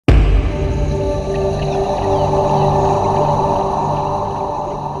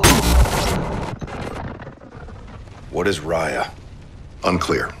is Raya?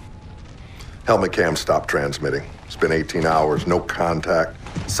 Unclear. Helmet cam stopped transmitting. It's been 18 hours, no contact.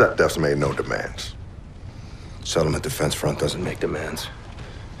 Set def's made no demands. Settlement Defense Front doesn't make demands.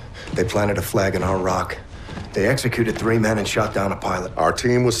 They planted a flag in our rock. They executed 3 men and shot down a pilot. Our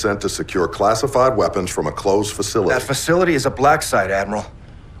team was sent to secure classified weapons from a closed facility. That facility is a black site, Admiral.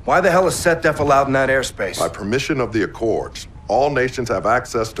 Why the hell is SETDEF allowed in that airspace? By permission of the Accords, all nations have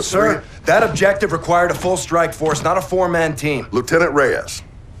access to Sir, that objective required a full strike force, not a 4-man team. Lieutenant Reyes,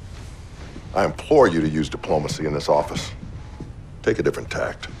 I implore you to use diplomacy in this office. Take a different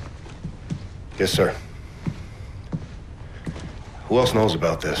tact. Yes, sir. Who else knows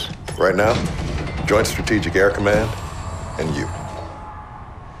about this? Right now, Joint Strategic Air Command and you.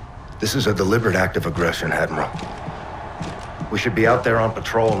 This is a deliberate act of aggression, Admiral. We should be out there on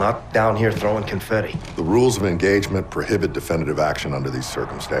patrol, not down here throwing confetti. The rules of engagement prohibit definitive action under these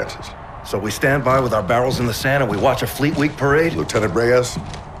circumstances. So we stand by with our barrels in the sand and we watch a Fleet Week parade? Lieutenant Reyes,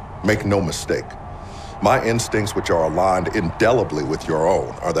 make no mistake. My instincts, which are aligned indelibly with your own,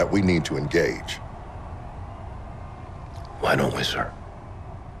 are that we need to engage. Why don't we, sir?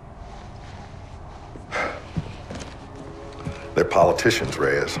 They're politicians,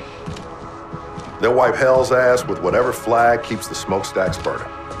 Reyes. They'll wipe hell's ass with whatever flag keeps the smokestacks burning.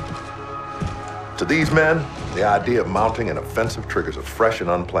 To these men, the idea of mounting an offensive triggers a fresh and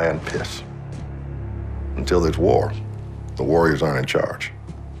unplanned piss. Until there's war, the warriors aren't in charge.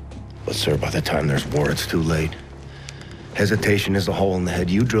 But sir, by the time there's war, it's too late. Hesitation is a hole in the head.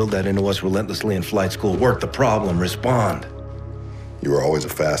 You drilled that into us relentlessly in flight school. Work the problem, respond. You were always a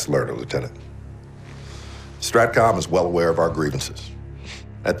fast learner, Lieutenant. Stratcom is well aware of our grievances.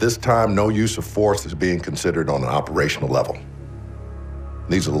 At this time, no use of force is being considered on an operational level.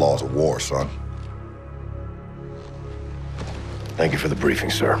 These are the laws of war, son. Thank you for the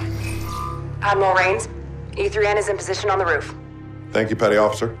briefing, sir. Admiral Raines, E3N is in position on the roof. Thank you, Petty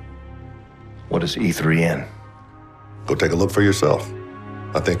Officer. What is E3N? Go take a look for yourself.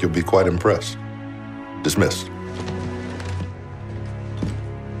 I think you'll be quite impressed. Dismissed.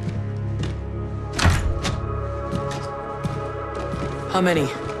 How many?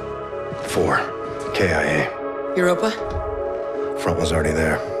 4. KIA. Europa? Front was already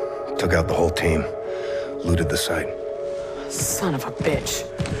there. Took out the whole team. Looted the site. Son of a bitch.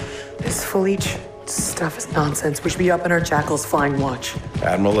 This Felice stuff is nonsense. We should be up in our jackals flying watch.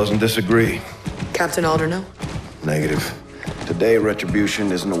 Admiral doesn't disagree. Captain Alder, no? Negative. Today,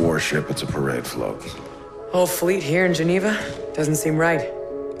 Retribution isn't a warship, it's a parade float. Whole fleet here in Geneva? Doesn't seem right.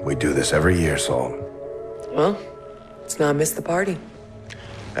 We do this every year, Salt. Well, let's not miss the party.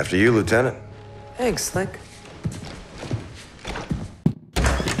 After you, Lieutenant. Thanks, Slick.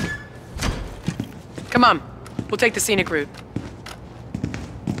 Come on. We'll take the scenic route.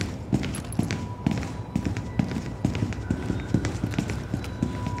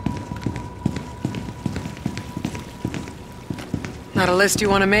 Not a list you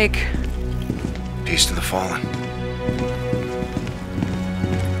want to make? Peace to the fallen.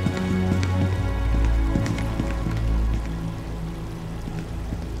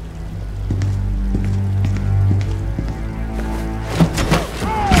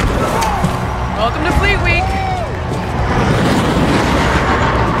 Welcome to Fleet Week!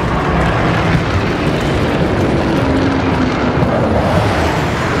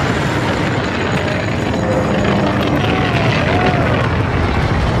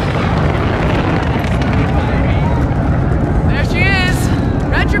 There she is!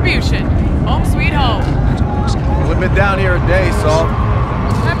 Retribution. Home sweet home. We've been down here a day, Salt.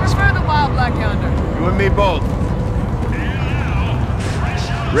 I prefer the wild black yonder. You and me both.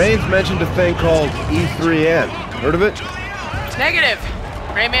 Raines mentioned a thing called E3N. Heard of it? Negative.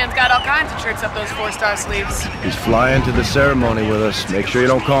 Rayman's got all kinds of tricks up those 4-star sleeves. He's flying to the ceremony with us. Make sure you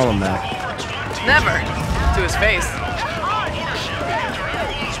don't call him that. Never. To his face.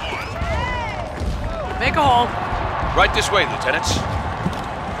 Make a hole. Right this way, Lieutenants.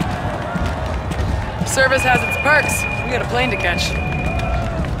 Service has its perks. We got a plane to catch.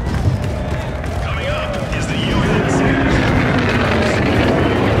 Coming up is the U.S.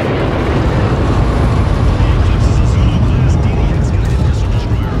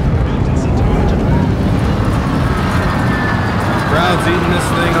 Crowd's eating this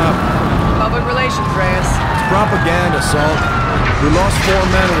thing up. Public relations, Reyes. It's propaganda, Salt. We lost 4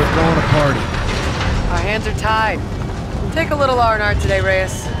 men and we're throwing a party. Our hands are tied. We'll take a little R&R today,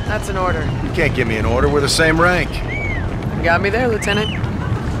 Reyes. That's an order. You can't give me an order. We're the same rank. You got me there, Lieutenant.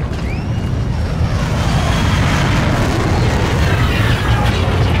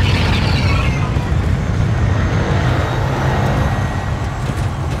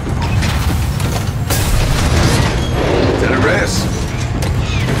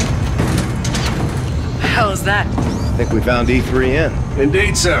 think we found E3N.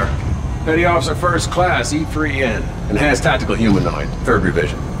 Indeed, sir. Petty Officer First Class, E3N. Enhanced Tactical Humanoid, 3rd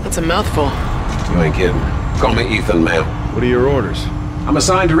Revision. That's a mouthful. You ain't kidding. Call me Ethan, ma'am. What are your orders? I'm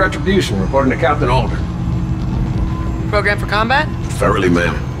assigned to Retribution, reporting to Captain Alder. Program for combat? Thoroughly,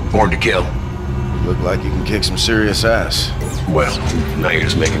 ma'am. Born to kill. Look like you can kick some serious ass. Well, now you're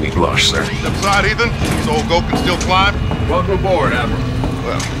just making me blush, sir. Step aside, Ethan. This old goat can still climb. Welcome aboard, Admiral.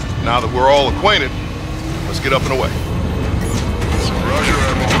 Well, now that we're all acquainted, let's get up and away. Roger,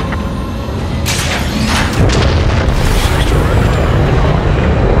 Admiral.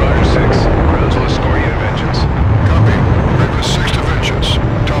 Roger, 6. Grounds will escort you to Vengeance. Copy. Reckless 6 to Vengeance.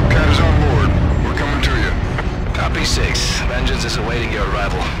 Top Cat is on board. We're coming to you. Copy 6. Vengeance is awaiting your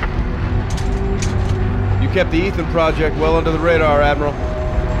arrival. You kept the Ethan project well under the radar, Admiral.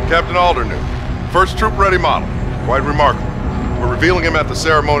 Captain Alder knew. First troop-ready model. Quite remarkable. We're revealing him at the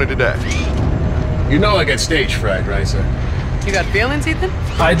ceremony today. You know I get stage fright, right, sir? You got feelings, Ethan?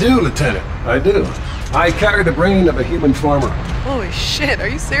 I do, Lieutenant. I do. I carry the brain of a human farmer. Holy shit, are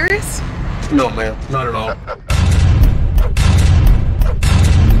you serious? No, ma'am. Not at all.